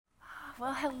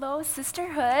Well, hello,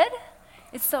 Sisterhood.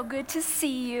 It's so good to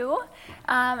see you.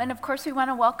 And of course, we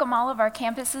want to welcome all of our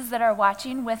campuses that are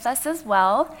watching with us as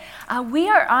well. We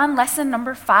are on lesson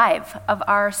number 5 of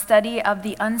our study of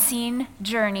the unseen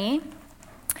journey.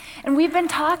 And we've been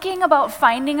talking about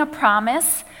finding a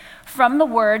promise from the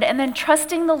Word and then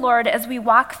trusting the Lord as we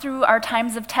walk through our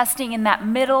times of testing in that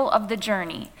middle of the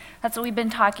journey. That's what we've been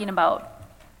talking about.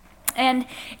 And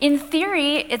in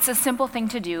theory, it's a simple thing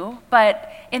to do, but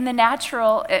in the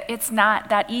natural, it's not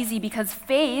that easy because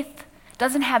faith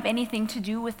doesn't have anything to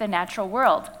do with the natural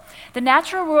world. The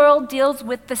natural world deals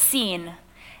with the seen,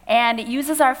 and it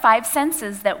uses our 5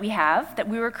 senses that we have, that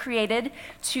we were created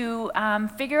to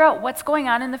figure out what's going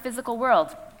on in the physical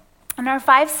world. And our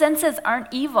 5 senses aren't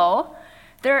evil.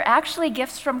 They're actually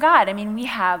gifts from God. I mean, we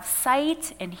have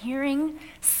sight and hearing,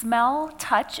 smell,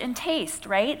 touch, and taste,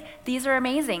 right? These are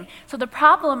amazing. So the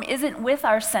problem isn't with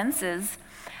our senses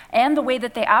and the way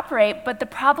that they operate, but the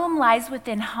problem lies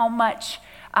within how much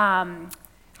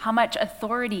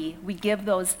authority we give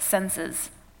those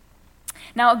senses.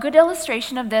 Now, a good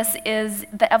illustration of this is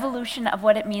the evolution of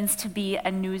what it means to be a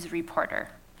news reporter.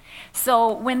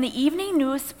 So when the evening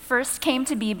news first came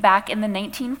to be back in the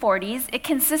 1940s, it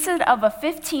consisted of a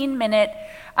 15-minute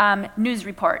news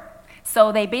report.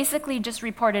 So they basically just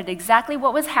reported exactly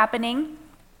what was happening,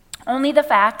 only the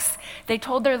facts. They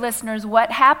told their listeners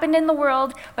what happened in the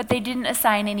world, but they didn't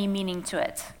assign any meaning to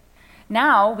it.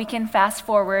 Now we can fast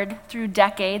forward through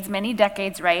decades, many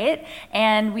decades, right?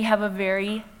 And we have a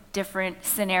very different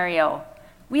scenario.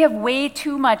 We have way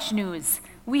too much news.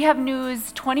 We have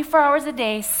news 24 hours a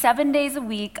day, 7 days a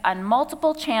week on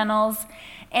multiple channels,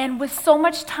 and with so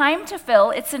much time to fill,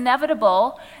 it's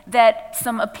inevitable that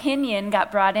some opinion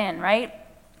got brought in, right?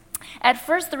 At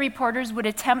first, the reporters would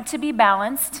attempt to be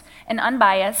balanced and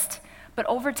unbiased, but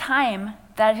over time,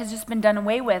 that has just been done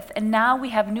away with, and now we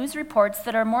have news reports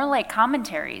that are more like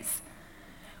commentaries.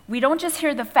 We don't just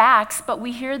hear the facts, but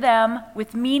we hear them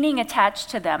with meaning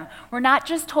attached to them. We're not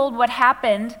just told what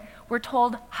happened, we're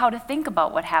told how to think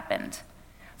about what happened.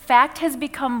 Fact has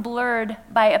become blurred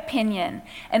by opinion,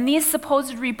 and these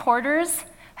supposed reporters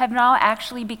have now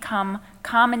actually become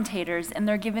commentators, and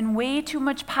they're given way too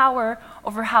much power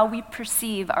over how we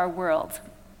perceive our world.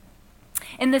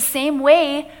 In the same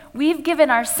way, we've given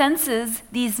our senses,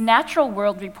 these natural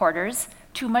world reporters,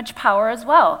 too much power as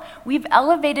well. We've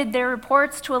elevated their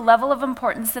reports to a level of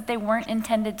importance that they weren't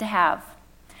intended to have.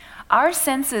 Our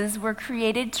senses were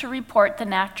created to report the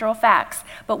natural facts,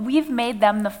 but we've made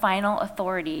them the final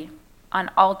authority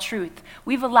on all truth.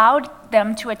 We've allowed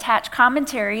them to attach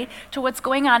commentary to what's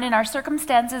going on in our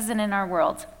circumstances and in our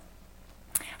world.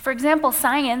 For example,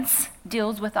 science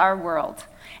deals with our world,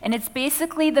 and it's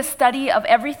basically the study of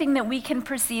everything that we can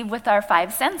perceive with our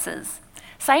 5 senses.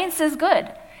 Science is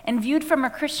good, and viewed from a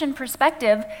Christian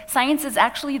perspective, science is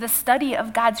actually the study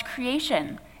of God's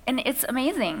creation, and it's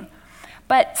amazing.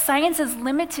 But science is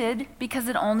limited because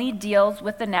it only deals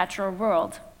with the natural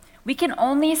world. We can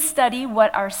only study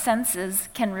what our senses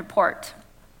can report.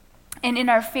 And in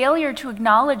our failure to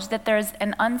acknowledge that there's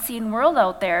an unseen world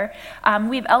out there,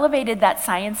 we've elevated that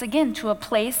science again to a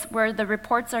place where the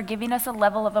reports are giving us a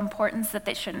level of importance that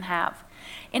they shouldn't have.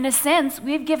 In a sense,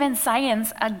 we've given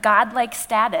science a godlike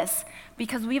status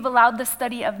because we've allowed the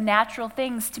study of natural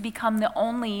things to become the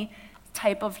only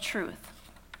type of truth.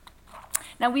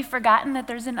 Now, we've forgotten that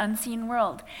there's an unseen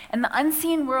world, and the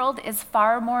unseen world is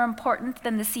far more important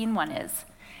than the seen one is.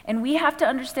 And we have to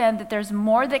understand that there's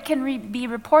more that can be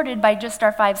reported by just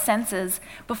our 5 senses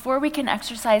before we can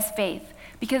exercise faith.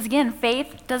 Because again,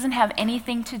 faith doesn't have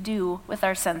anything to do with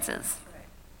our senses.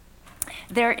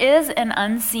 There is an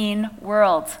unseen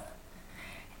world.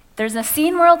 There's a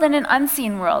seen world and an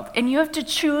unseen world, and you have to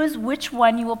choose which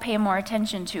one you will pay more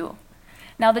attention to.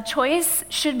 Now, the choice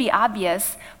should be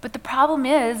obvious, but the problem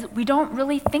is we don't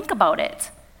really think about it.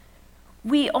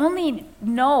 We only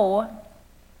know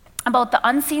about the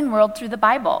unseen world through the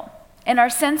Bible, and our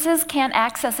senses can't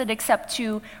access it except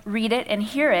to read it and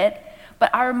hear it,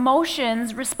 but our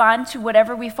emotions respond to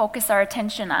whatever we focus our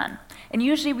attention on. And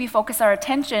usually we focus our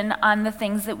attention on the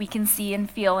things that we can see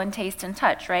and feel and taste and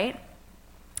touch, right?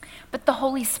 But the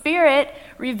Holy Spirit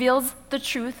reveals the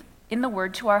truth in the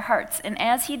Word to our hearts. And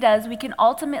as He does, we can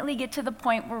ultimately get to the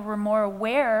point where we're more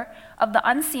aware of the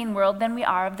unseen world than we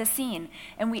are of the seen.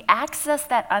 And we access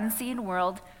that unseen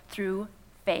world through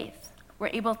faith. We're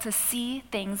able to see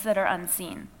things that are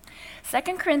unseen.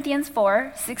 2 Corinthians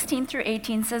 4:16 through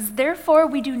 18 says, "Therefore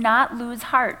we do not lose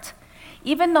heart.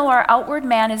 Even though our outward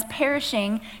man is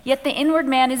perishing, yet the inward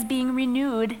man is being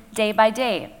renewed day by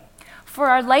day. For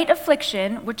our light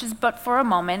affliction, which is but for a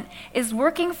moment, is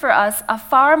working for us a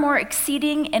far more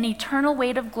exceeding and eternal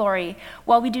weight of glory,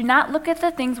 while we do not look at the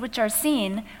things which are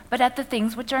seen, but at the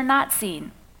things which are not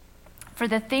seen. For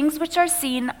the things which are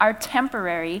seen are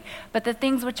temporary, but the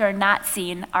things which are not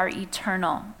seen are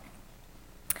eternal.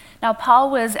 Now, Paul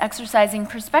was exercising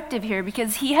perspective here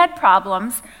because he had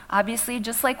problems, obviously,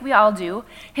 just like we all do.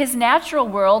 His natural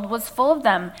world was full of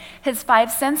them. His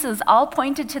five senses all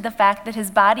pointed to the fact that his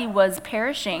body was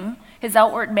perishing. His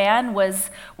outward man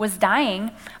was dying,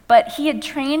 but he had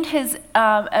trained his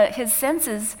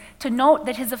senses to note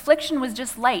that his affliction was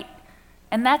just light.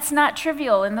 And that's not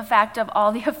trivial in the fact of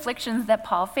all the afflictions that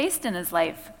Paul faced in his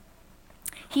life.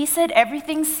 He said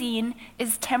everything seen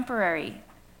is temporary,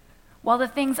 while the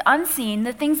things unseen,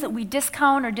 the things that we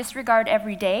discount or disregard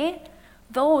every day,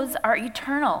 those are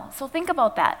eternal. So think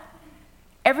about that.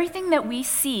 Everything that we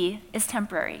see is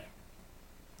temporary.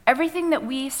 Everything that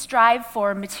we strive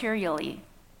for materially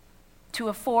to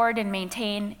afford and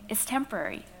maintain is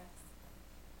temporary.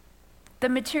 The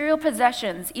material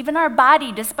possessions, even our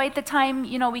body, despite the time,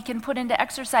 we can put into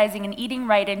exercising and eating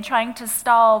right and trying to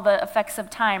stall the effects of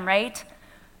time, right?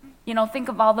 Think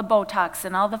of all the Botox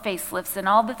and all the facelifts and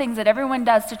all the things that everyone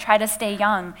does to try to stay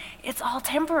young. It's all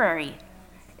temporary.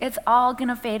 It's all going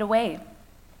to fade away.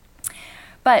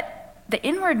 But the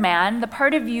inward man, the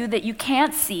part of you that you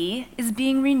can't see, is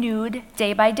being renewed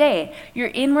day by day. Your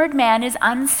inward man is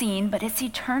unseen, but it's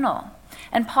eternal.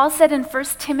 And Paul said in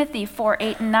 1 Timothy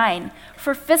 4:8-9,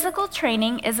 "For physical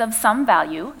training is of some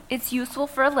value. It's useful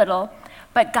for a little.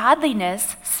 But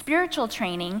godliness, spiritual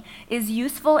training, is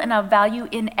useful and of value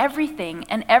in everything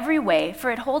and every way,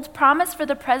 for it holds promise for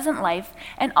the present life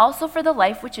and also for the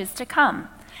life which is to come.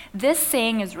 This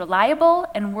saying is reliable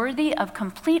and worthy of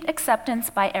complete acceptance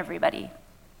by everybody."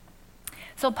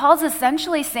 So Paul's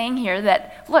essentially saying here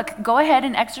that, look, go ahead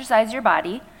and exercise your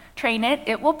body, train it,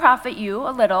 it will profit you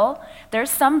a little. There's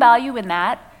some value in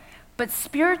that, but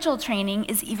spiritual training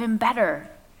is even better.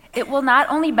 It will not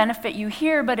only benefit you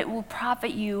here, but it will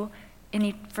profit you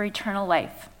for eternal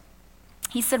life.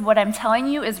 He said, what I'm telling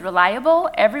you is reliable.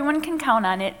 Everyone can count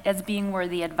on it as being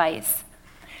worthy advice.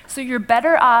 So you're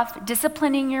better off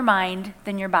disciplining your mind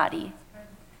than your body.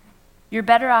 You're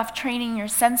better off training your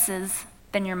senses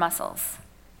than your muscles.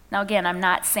 Now again, I'm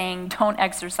not saying don't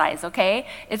exercise, okay?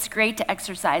 It's great to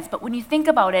exercise, but when you think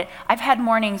about it, I've had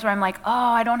mornings where I'm like, oh,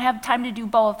 I don't have time to do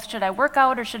both. Should I work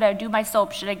out or should I do my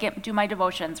soap? Should I do my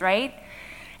devotions, right?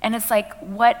 And it's like,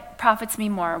 what profits me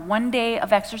more, one day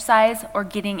of exercise or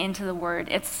getting into the Word?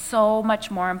 It's so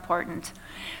much more important.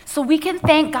 So we can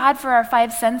thank God for our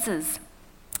five senses.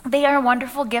 They are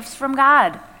wonderful gifts from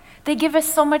God. They give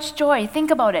us so much joy.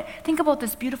 Think about it. Think about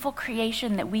this beautiful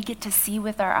creation that we get to see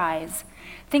with our eyes.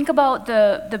 Think about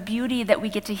the beauty that we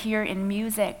get to hear in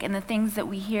music and the things that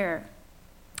we hear.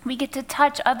 We get to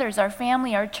touch others, our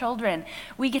family, our children.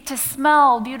 We get to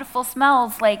smell beautiful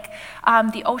smells like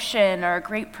the ocean or a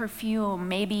great perfume,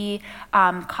 maybe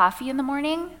coffee in the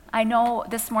morning. I know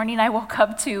this morning I woke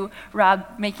up to Rob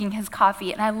making his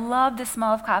coffee, and I love the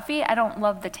smell of coffee. I don't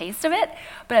love the taste of it,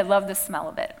 but I love the smell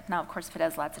of it. Now, of course, if it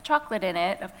has lots of chocolate in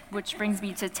it, which brings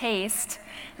me to taste,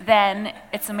 then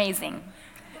it's amazing.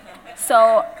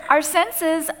 So our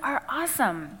senses are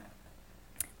awesome.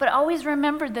 But always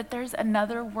remember that there's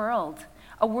another world,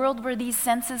 a world where these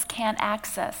senses can't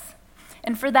access.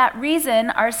 And for that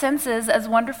reason, our senses, as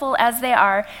wonderful as they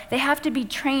are, they have to be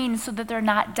trained so that they're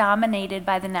not dominated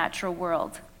by the natural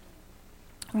world.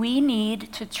 We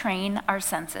need to train our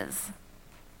senses.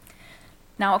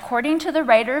 Now, according to the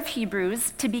writer of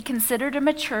Hebrews, to be considered a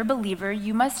mature believer,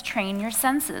 you must train your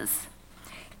senses.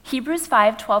 Hebrews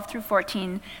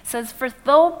 5:12-14 says, "For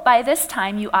though by this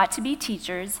time you ought to be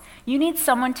teachers, you need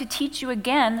someone to teach you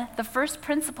again the first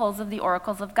principles of the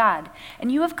oracles of God,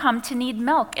 and you have come to need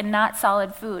milk and not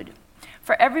solid food.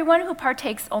 For everyone who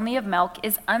partakes only of milk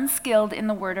is unskilled in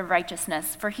the word of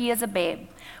righteousness, for he is a babe.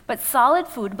 But solid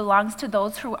food belongs to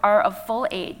those who are of full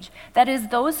age, that is,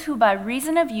 those who by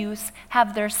reason of use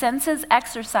have their senses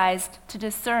exercised to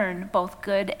discern both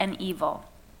good and evil."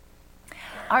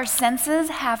 Our senses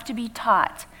have to be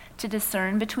taught to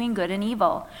discern between good and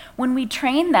evil. When we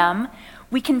train them,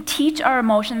 we can teach our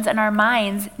emotions and our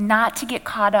minds not to get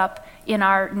caught up in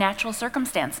our natural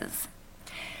circumstances.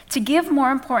 To give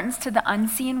more importance to the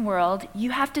unseen world,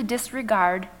 you have to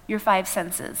disregard your five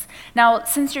senses. Now,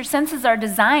 since your senses are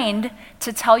designed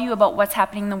to tell you about what's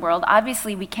happening in the world,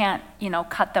 obviously we can't,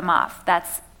 cut them off.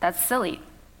 That's silly.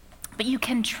 But you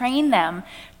can train them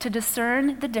to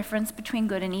discern the difference between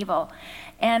good and evil.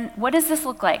 And what does this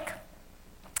look like?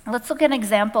 Let's look at an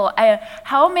example.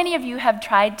 How many of you have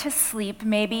tried to sleep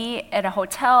maybe at a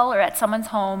hotel or at someone's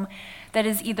home that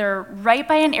is either right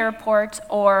by an airport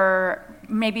or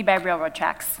maybe by railroad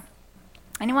tracks?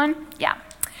 Anyone? Yeah.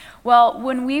 Well,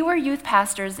 when we were youth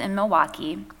pastors in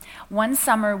Milwaukee, one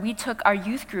summer we took our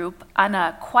youth group on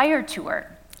a choir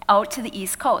tour out to the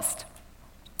East Coast.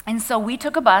 And so we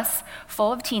took a bus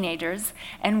full of teenagers,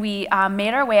 and we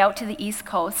made our way out to the East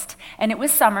Coast, and it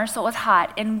was summer, so it was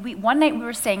hot. And one night we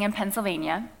were staying in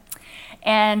Pennsylvania,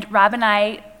 and Rob and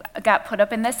I got put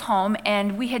up in this home,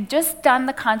 and we had just done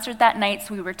the concert that night,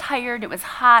 so we were tired, it was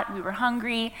hot, we were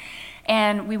hungry,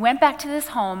 and we went back to this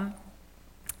home,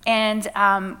 and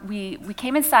we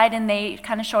came inside, and they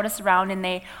kind of showed us around, and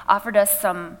they offered us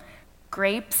some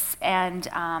grapes and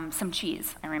some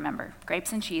cheese, I remember.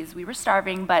 Grapes and cheese. We were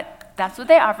starving, but that's what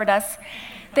they offered us.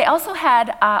 They also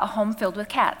had a home filled with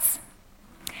cats.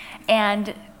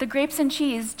 And the grapes and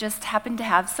cheese just happened to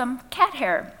have some cat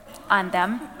hair on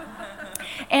them.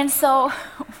 And so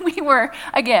we were,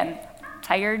 again,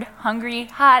 tired, hungry,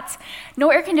 hot, no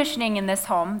air conditioning in this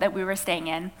home that we were staying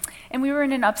in. And we were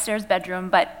in an upstairs bedroom,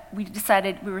 but we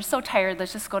decided we were so tired,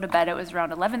 let's just go to bed. It was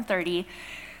around 11:30.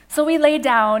 So we lay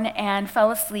down and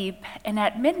fell asleep, and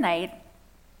at midnight,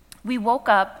 we woke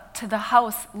up to the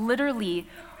house literally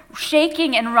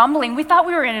shaking and rumbling. We thought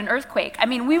we were in an earthquake. I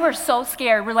mean, we were so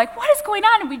scared. We're like, what is going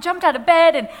on? And we jumped out of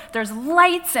bed, and there's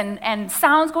lights and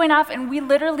sounds going off, and we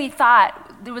literally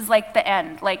thought it was like the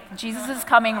end, like Jesus is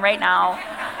coming right now.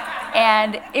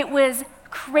 And it was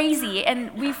crazy,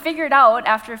 and we figured out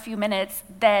after a few minutes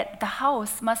that the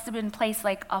house must have been placed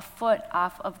like a foot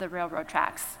off of the railroad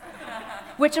tracks,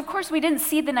 which of course we didn't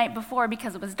see the night before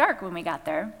because it was dark when we got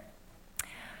there.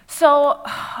 So,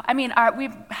 I mean, we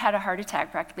had a heart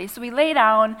attack practically. So we lay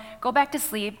down, go back to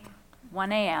sleep,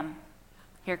 1 a.m.,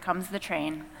 here comes the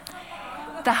train.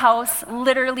 The house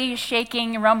literally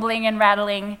shaking, rumbling, and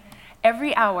rattling.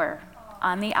 Every hour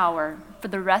on the hour for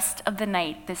the rest of the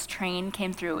night, this train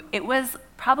came through. It was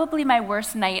probably my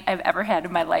worst night I've ever had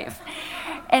in my life.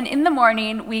 And in the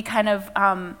morning, we kind of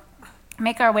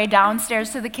make our way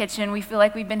downstairs to the kitchen. We feel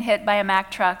like we've been hit by a Mack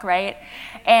truck, right?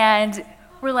 And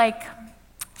we're like,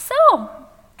 so,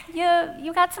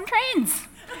 you got some trains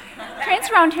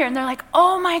around here. And they're like,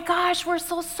 oh my gosh, we're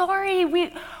so sorry.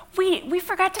 We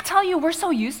forgot to tell you, we're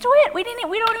so used to it. We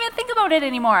don't even think about it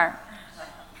anymore.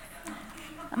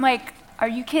 I'm like, are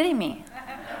you kidding me?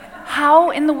 How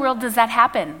in the world does that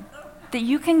happen? That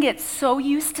you can get so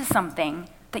used to something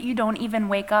that you don't even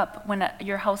wake up when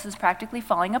your house is practically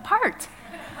falling apart.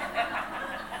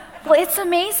 Well, it's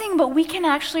amazing, but we can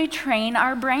actually train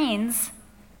our brains,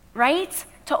 right,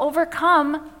 to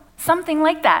overcome something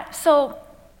like that. So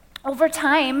over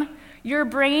time, your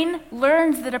brain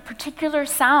learns that a particular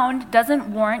sound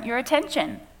doesn't warrant your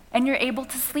attention, and you're able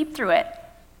to sleep through it.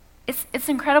 It's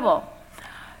incredible.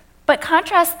 But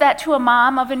contrast that to a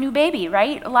mom of a new baby,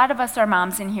 right? A lot of us are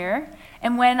moms in here.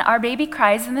 And when our baby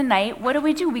cries in the night, what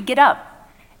do? We get up.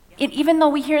 Even though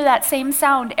we hear that same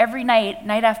sound every night,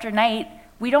 night after night,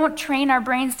 we don't train our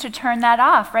brains to turn that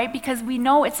off, right? Because we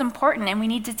know it's important and we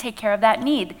need to take care of that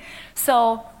need.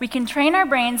 So we can train our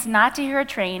brains not to hear a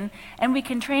train, and we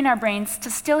can train our brains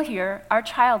to still hear our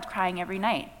child crying every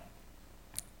night.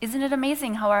 Isn't it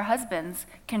amazing how our husbands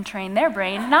can train their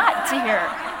brain not to hear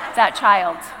that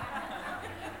child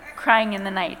crying in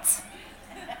the night?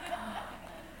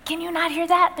 Can you not hear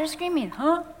that? They're screaming,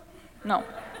 huh? No.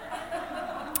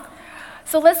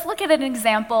 So let's look at an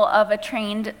example of a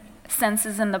trained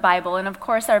senses in the Bible. And of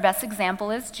course, our best example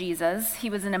is Jesus. He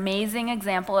was an amazing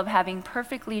example of having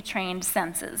perfectly trained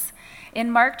senses.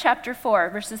 In Mark chapter 4,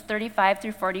 verses 35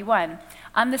 through 41,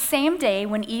 on the same day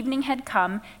when evening had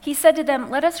come, he said to them,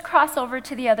 "Let us cross over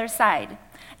to the other side."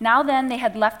 Now then, they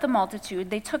had left the multitude.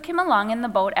 They took him along in the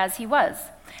boat as he was.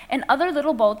 And other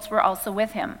little boats were also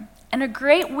with him. And a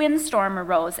great windstorm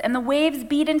arose, and the waves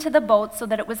beat into the boat so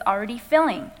that it was already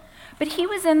filling. But he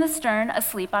was in the stern,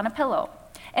 asleep on a pillow.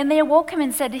 And they awoke him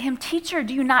and said to him, "Teacher,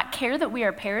 do you not care that we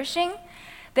are perishing?"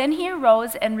 Then he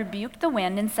arose and rebuked the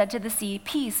wind and said to the sea,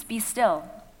 "Peace, be still."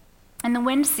 And the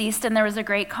wind ceased, and there was a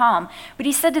great calm. But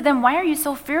he said to them, "Why are you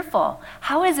so fearful?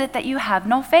 How is it that you have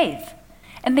no faith?"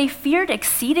 And they feared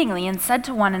exceedingly and said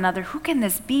to one another, "Who can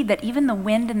this be that even the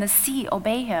wind and the sea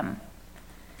obey him?"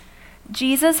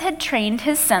 Jesus had trained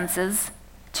his senses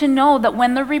to know that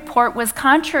when the report was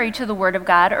contrary to the word of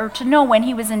God, or to know when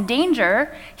he was in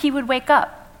danger, he would wake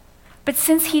up. But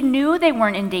since he knew they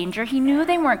weren't in danger, he knew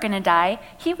they weren't going to die,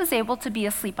 he was able to be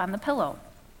asleep on the pillow.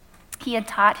 He had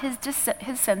taught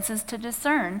his senses to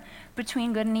discern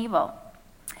between good and evil.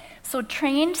 So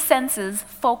trained senses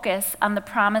focus on the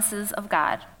promises of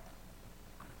God.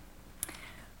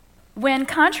 When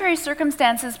contrary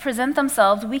circumstances present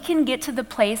themselves, we can get to the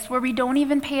place where we don't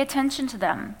even pay attention to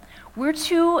them. We're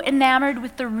too enamored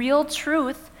with the real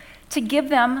truth to give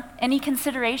them any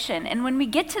consideration. And when we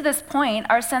get to this point,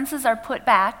 our senses are put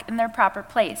back in their proper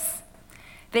place.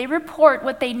 They report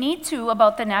what they need to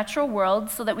about the natural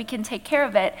world so that we can take care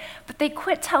of it, but they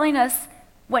quit telling us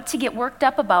what to get worked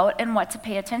up about and what to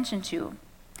pay attention to.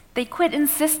 They quit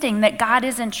insisting that God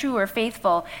isn't true or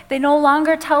faithful. They no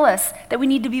longer tell us that we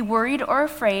need to be worried or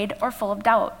afraid or full of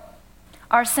doubt.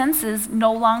 Our senses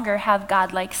no longer have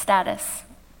God-like status.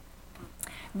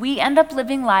 We end up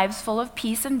living lives full of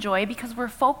peace and joy because we're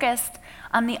focused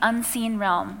on the unseen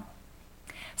realm.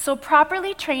 So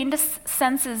properly trained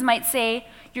senses might say,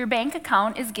 your bank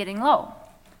account is getting low.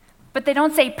 But they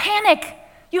don't say, panic,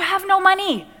 you have no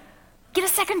money, get a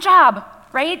second job,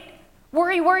 right?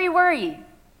 Worry, worry, worry.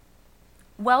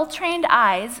 Well-trained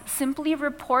eyes simply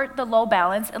report the low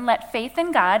balance and let faith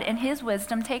in God and His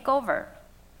wisdom take over.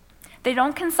 They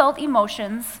don't consult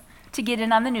emotions to get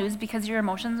in on the news because your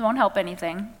emotions won't help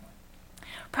anything.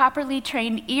 Properly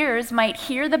trained ears might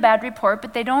hear the bad report,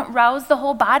 but they don't rouse the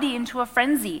whole body into a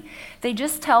frenzy. They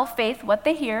just tell faith what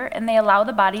they hear, and they allow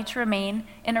the body to remain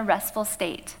in a restful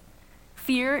state.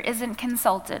 Fear isn't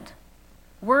consulted.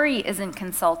 Worry isn't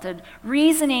consulted.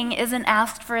 Reasoning isn't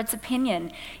asked for its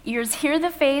opinion. Ears hear the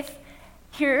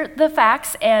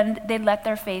facts, and they let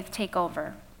their faith take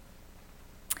over.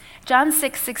 John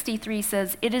 6:63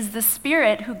 says, "It is the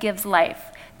Spirit who gives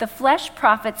life. The flesh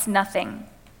profits nothing.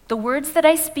 The words that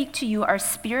I speak to you are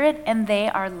spirit and they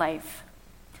are life."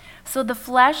 So the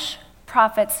flesh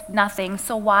profits nothing,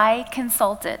 so why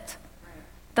consult it?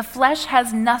 The flesh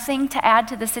has nothing to add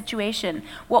to the situation.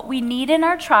 What we need in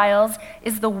our trials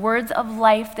is the words of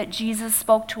life that Jesus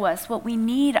spoke to us. What we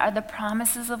need are the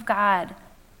promises of God.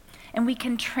 And we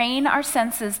can train our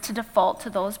senses to default to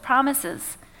those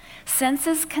promises.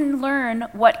 Senses can learn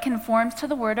what conforms to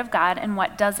the Word of God and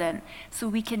what doesn't, so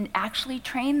we can actually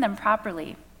train them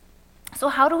properly. So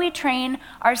how do we train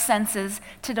our senses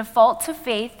to default to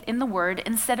faith in the Word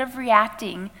instead of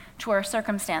reacting to our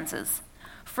circumstances?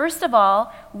 First of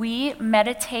all, we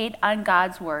meditate on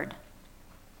God's Word.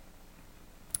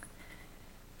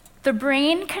 The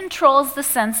brain controls the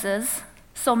senses,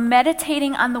 so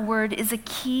meditating on the Word is a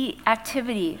key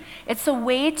activity. It's a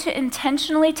way to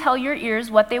intentionally tell your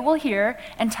ears what they will hear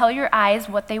and tell your eyes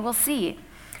what they will see.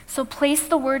 So place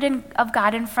the Word of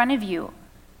God in front of you.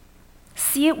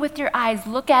 See it with your eyes,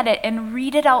 look at it, and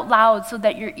read it out loud so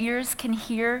that your ears can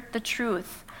hear the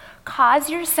truth. Cause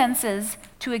your senses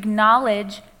to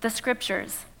acknowledge the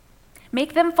Scriptures.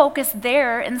 Make them focus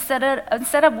there instead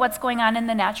of what's going on in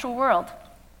the natural world.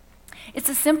 It's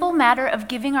a simple matter of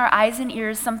giving our eyes and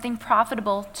ears something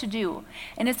profitable to do,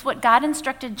 and it's what God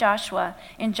instructed Joshua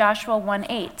in Joshua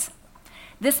 1:8.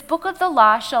 "This book of the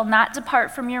law shall not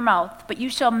depart from your mouth, but you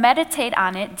shall meditate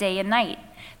on it day and night,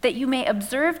 that you may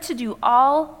observe to do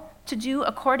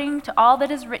according to all that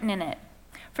is written in it.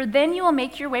 For then you will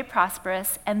make your way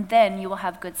prosperous, and then you will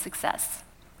have good success."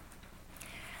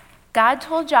 God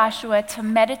told Joshua to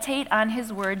meditate on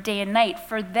his word day and night,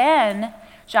 for then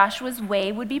Joshua's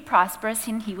way would be prosperous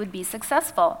and he would be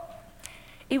successful.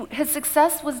 His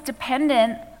success was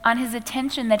dependent on his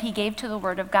attention that he gave to the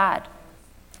Word of God.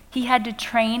 He had to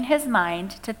train his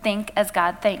mind to think as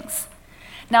God thinks.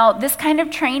 Now, this kind of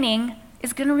training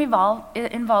is going to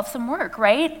involve some work,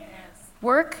 right? Yes.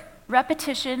 Work,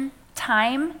 repetition,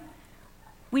 time.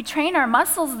 We train our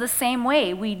muscles the same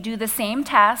way. We do the same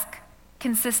task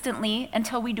consistently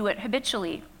until we do it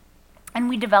habitually. And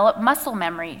we develop muscle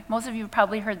memory. Most of you have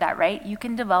probably heard that, right? You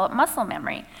can develop muscle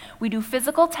memory. We do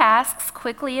physical tasks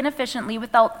quickly and efficiently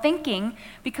without thinking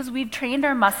because we've trained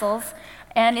our muscles.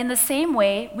 And in the same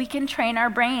way, we can train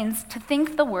our brains to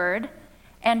think the Word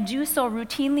and do so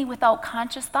routinely without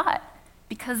conscious thought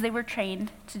because they were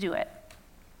trained to do it.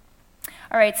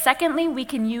 All right, secondly, we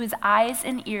can use eyes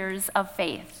and ears of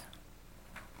faith.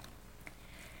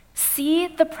 See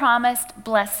the promised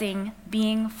blessing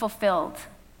being fulfilled.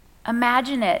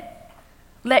 Imagine it.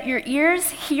 Let your ears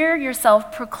hear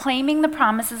yourself proclaiming the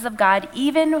promises of God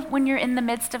even when you're in the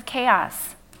midst of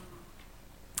chaos.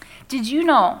 Did you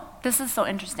know, this is so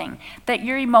interesting, that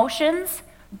your emotions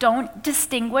don't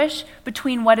distinguish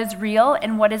between what is real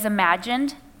and what is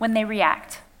imagined when they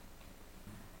react?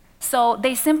 So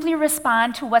they simply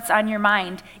respond to what's on your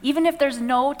mind, even if there's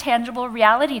no tangible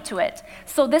reality to it.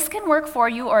 So this can work for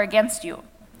you or against you.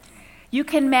 You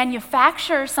can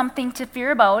manufacture something to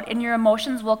fear about and your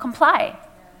emotions will comply.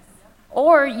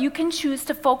 Or you can choose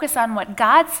to focus on what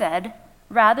God said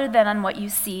rather than on what you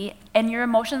see, and your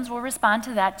emotions will respond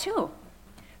to that too.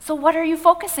 So what are you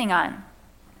focusing on?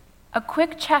 A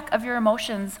quick check of your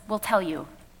emotions will tell you.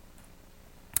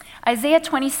 Isaiah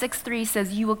 26:3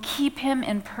 says, "You will keep him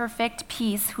in perfect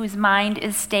peace whose mind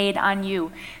is stayed on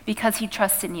you because he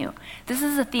trusts in you." This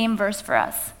is a theme verse for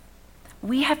us.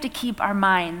 We have to keep our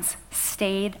minds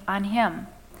stayed on him.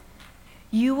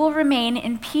 You will remain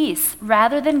in peace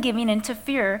rather than giving into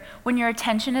fear when your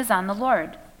attention is on the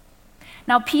Lord.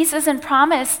 Now, peace isn't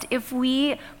promised if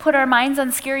we put our minds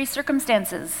on scary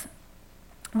circumstances.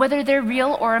 Whether they're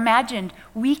real or imagined,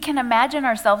 we can imagine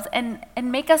ourselves and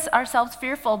make ourselves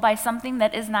fearful by something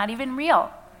that is not even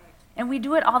real. And we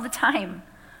do it all the time.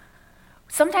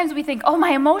 Sometimes we think, oh, my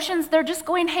emotions, they're just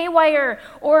going haywire,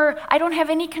 or I don't have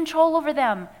any control over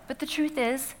them. But the truth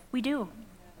is, we do.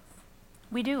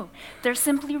 We do. They're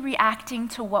simply reacting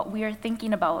to what we are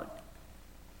thinking about.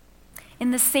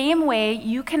 In the same way,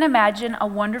 you can imagine a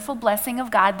wonderful blessing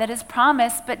of God that is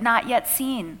promised but not yet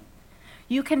seen.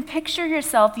 You can picture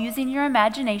yourself using your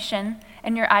imagination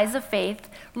and your eyes of faith,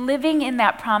 living in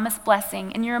that promised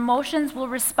blessing, and your emotions will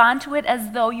respond to it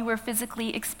as though you were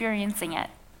physically experiencing it.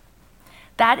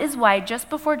 That is why just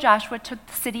before Joshua took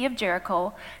the city of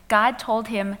Jericho, God told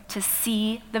him to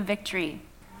see the victory.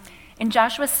 In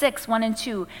Joshua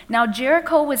 6:1-2, "Now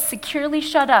Jericho was securely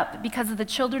shut up because of the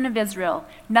children of Israel.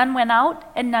 None went out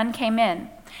and none came in.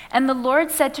 And the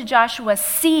Lord said to Joshua,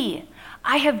 'See,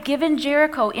 I have given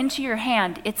Jericho into your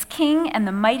hand, its king and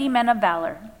the mighty men of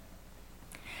valor.'"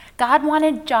 God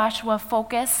wanted Joshua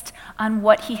focused on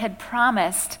what he had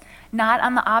promised, not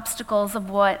on the obstacles of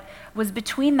what was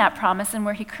between that promise and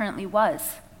where he currently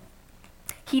was.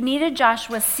 He needed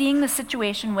Joshua seeing the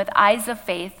situation with eyes of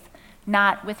faith,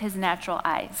 not with his natural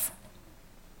eyes.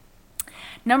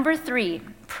 Number 3,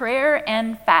 prayer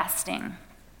and fasting.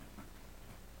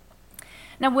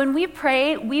 Now, when we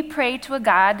pray to a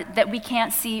God that we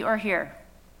can't see or hear.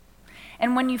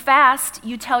 And when you fast,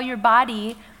 you tell your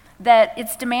body that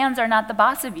its demands are not the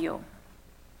boss of you.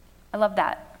 I love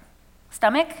that.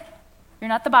 Stomach, you're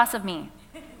not the boss of me,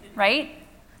 right?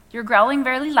 You're growling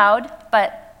very loud,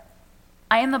 but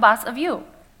I am the boss of you.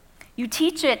 You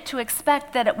teach it to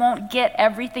expect that it won't get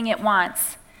everything it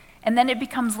wants, and then it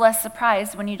becomes less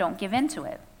surprised when you don't give in to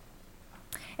it.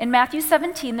 In Matthew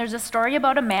 17, there's a story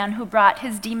about a man who brought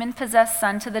his demon-possessed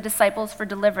son to the disciples for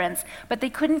deliverance, but they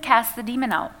couldn't cast the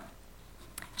demon out.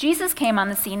 Jesus came on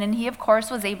the scene, and he, of course,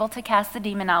 was able to cast the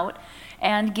demon out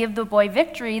and give the boy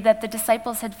victory that the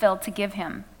disciples had failed to give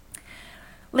him.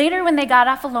 Later, when they got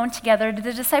off alone together,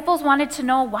 the disciples wanted to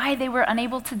know why they were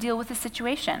unable to deal with the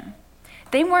situation.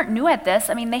 They weren't new at this.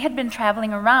 I mean, they had been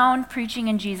traveling around, preaching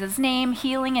in Jesus' name,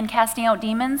 healing and casting out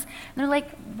demons. And they're like,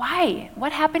 why?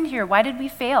 What happened here? Why did we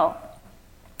fail?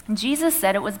 And Jesus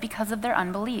said it was because of their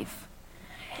unbelief.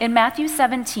 In Matthew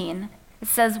 17, it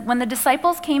says, "When the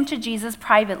disciples came to Jesus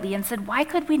privately and said, 'Why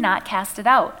could we not cast it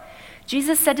out?'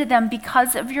 Jesus said to them,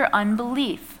 'Because of your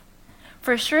unbelief.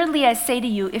 For assuredly I say to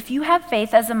you, if you have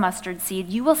faith as a mustard seed,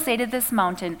 you will say to this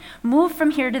mountain, 'Move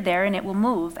from here to there,' and it will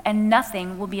move, and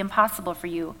nothing will be impossible for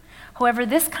you. However,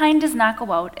 this kind does not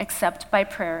go out except by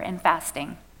prayer and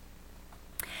fasting."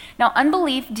 Now,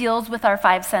 unbelief deals with our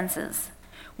 5 senses.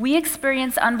 We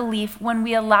experience unbelief when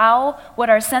we allow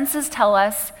what our senses tell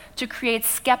us to create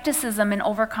skepticism and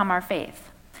overcome our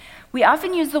faith. We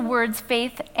often use the words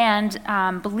faith and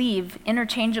believe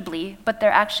interchangeably, but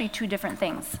they're actually 2 different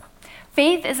things.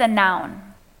 Faith is a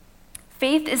noun.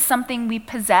 Faith is something we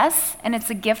possess, and it's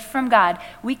a gift from God.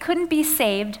 We couldn't be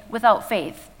saved without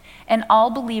faith, and all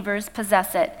believers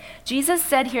possess it. Jesus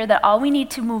said here that all we need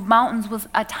to move mountains was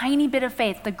a tiny bit of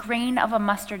faith, the grain of a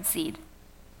mustard seed.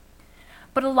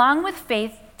 But along with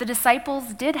faith, the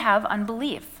disciples did have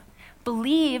unbelief.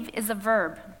 Believe is a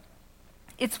verb.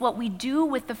 It's what we do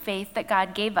with the faith that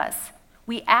God gave us.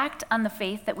 We act on the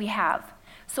faith that we have.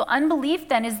 So unbelief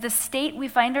then is the state we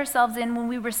find ourselves in when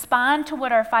we respond to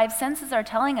what our 5 senses are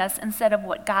telling us instead of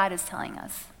what God is telling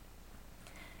us.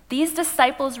 These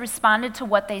disciples responded to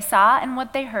what they saw and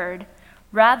what they heard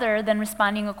rather than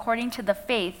responding according to the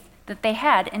faith that they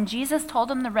had, and Jesus told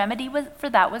them the remedy for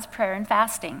that was prayer and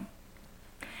fasting.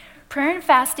 Prayer and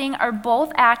fasting are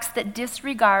both acts that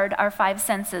disregard our 5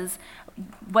 senses,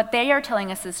 what they are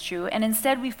telling us is true, and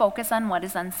instead we focus on what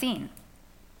is unseen.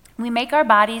 We make our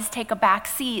bodies take a back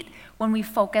seat when we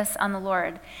focus on the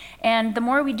Lord. And the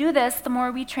more we do this, the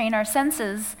more we train our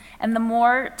senses, and the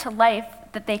more to life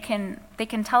that they can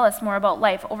tell us more about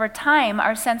life. Over time,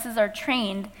 our senses are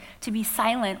trained to be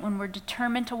silent when we're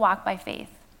determined to walk by faith.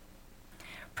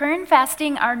 Prayer and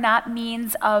fasting are not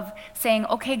means of saying,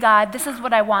 okay, God, this is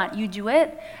what I want, you do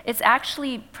it. It's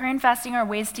actually, prayer and fasting are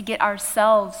ways to get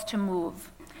ourselves to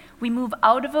move. We move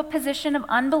out of a position of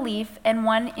unbelief and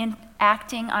one in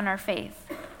acting on our faith.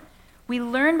 We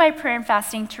learn by prayer and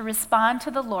fasting to respond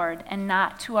to the Lord and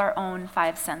not to our own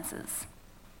five senses.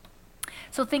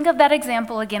 So think of that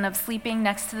example again of sleeping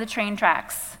next to the train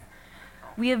tracks.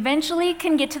 We eventually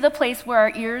can get to the place where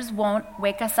our ears won't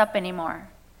wake us up anymore.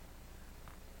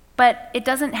 But it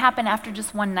doesn't happen after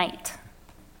just one night.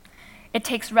 It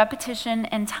takes repetition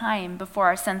and time before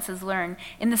our senses learn.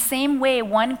 In the same way,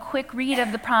 one quick read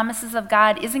of the promises of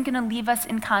God isn't going to leave us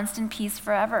in constant peace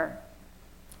forever.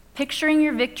 Picturing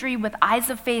your victory with eyes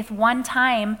of faith one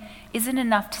time isn't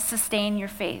enough to sustain your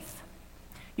faith.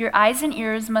 Your eyes and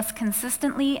ears must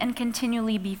consistently and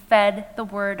continually be fed the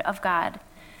Word of God.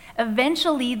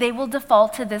 Eventually, they will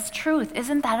default to this truth.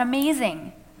 Isn't that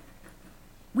amazing?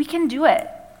 We can do it.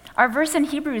 Our verse in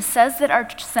Hebrews says that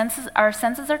our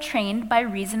senses are trained by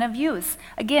reason of use.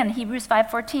 Again, Hebrews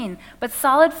 5:14. But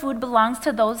solid food belongs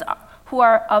to those who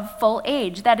are of full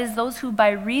age, that is, those who by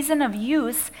reason of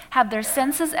use have their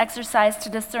senses exercised to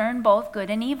discern both good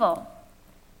and evil.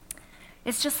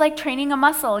 It's just like training a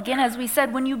muscle. Again, as we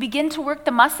said, when you begin to work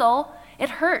the muscle,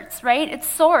 it hurts, right? It's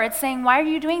sore. It's saying, why are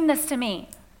you doing this to me?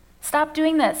 Stop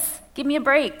doing this. Give me a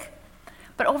break.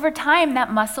 But over time,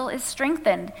 that muscle is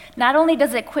strengthened. Not only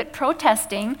does it quit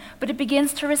protesting, but it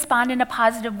begins to respond in a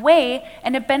positive way,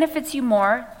 and it benefits you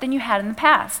more than you had in the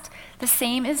past. The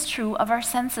same is true of our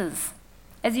senses.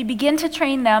 As you begin to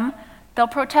train them, they'll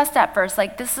protest at first,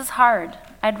 like, this is hard.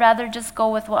 I'd rather just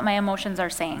go with what my emotions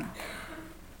are saying.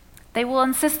 They will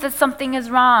insist that something is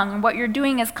wrong, what you're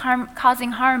doing is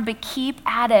causing harm, but keep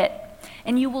at it.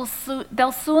 And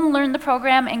they'll soon learn the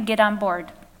program and get on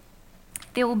board.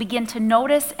 They will begin to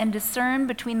notice and discern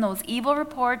between those evil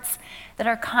reports that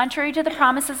are contrary to the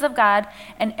promises of God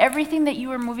and everything that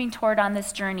you are moving toward on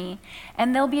this journey.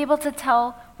 And they'll be able to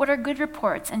tell what are good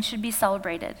reports and should be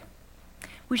celebrated.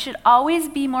 We should always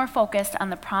be more focused on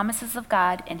the promises of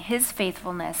God and His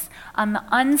faithfulness on the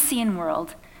unseen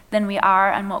world than we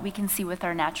are on what we can see with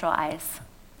our natural eyes.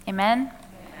 Amen?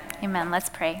 Amen. Let's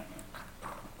pray.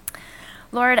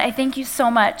 Lord, I thank you so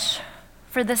much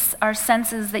for our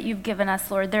senses that you've given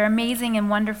us, Lord. They're amazing and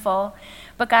wonderful.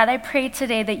 But God, I pray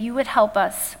today that you would help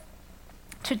us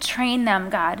to train them,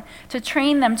 God, to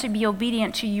train them to be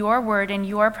obedient to your word and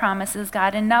your promises,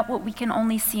 God, and not what we can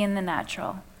only see in the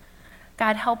natural.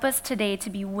 God, help us today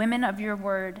to be women of your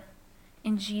word.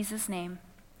 In Jesus' name,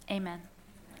 amen.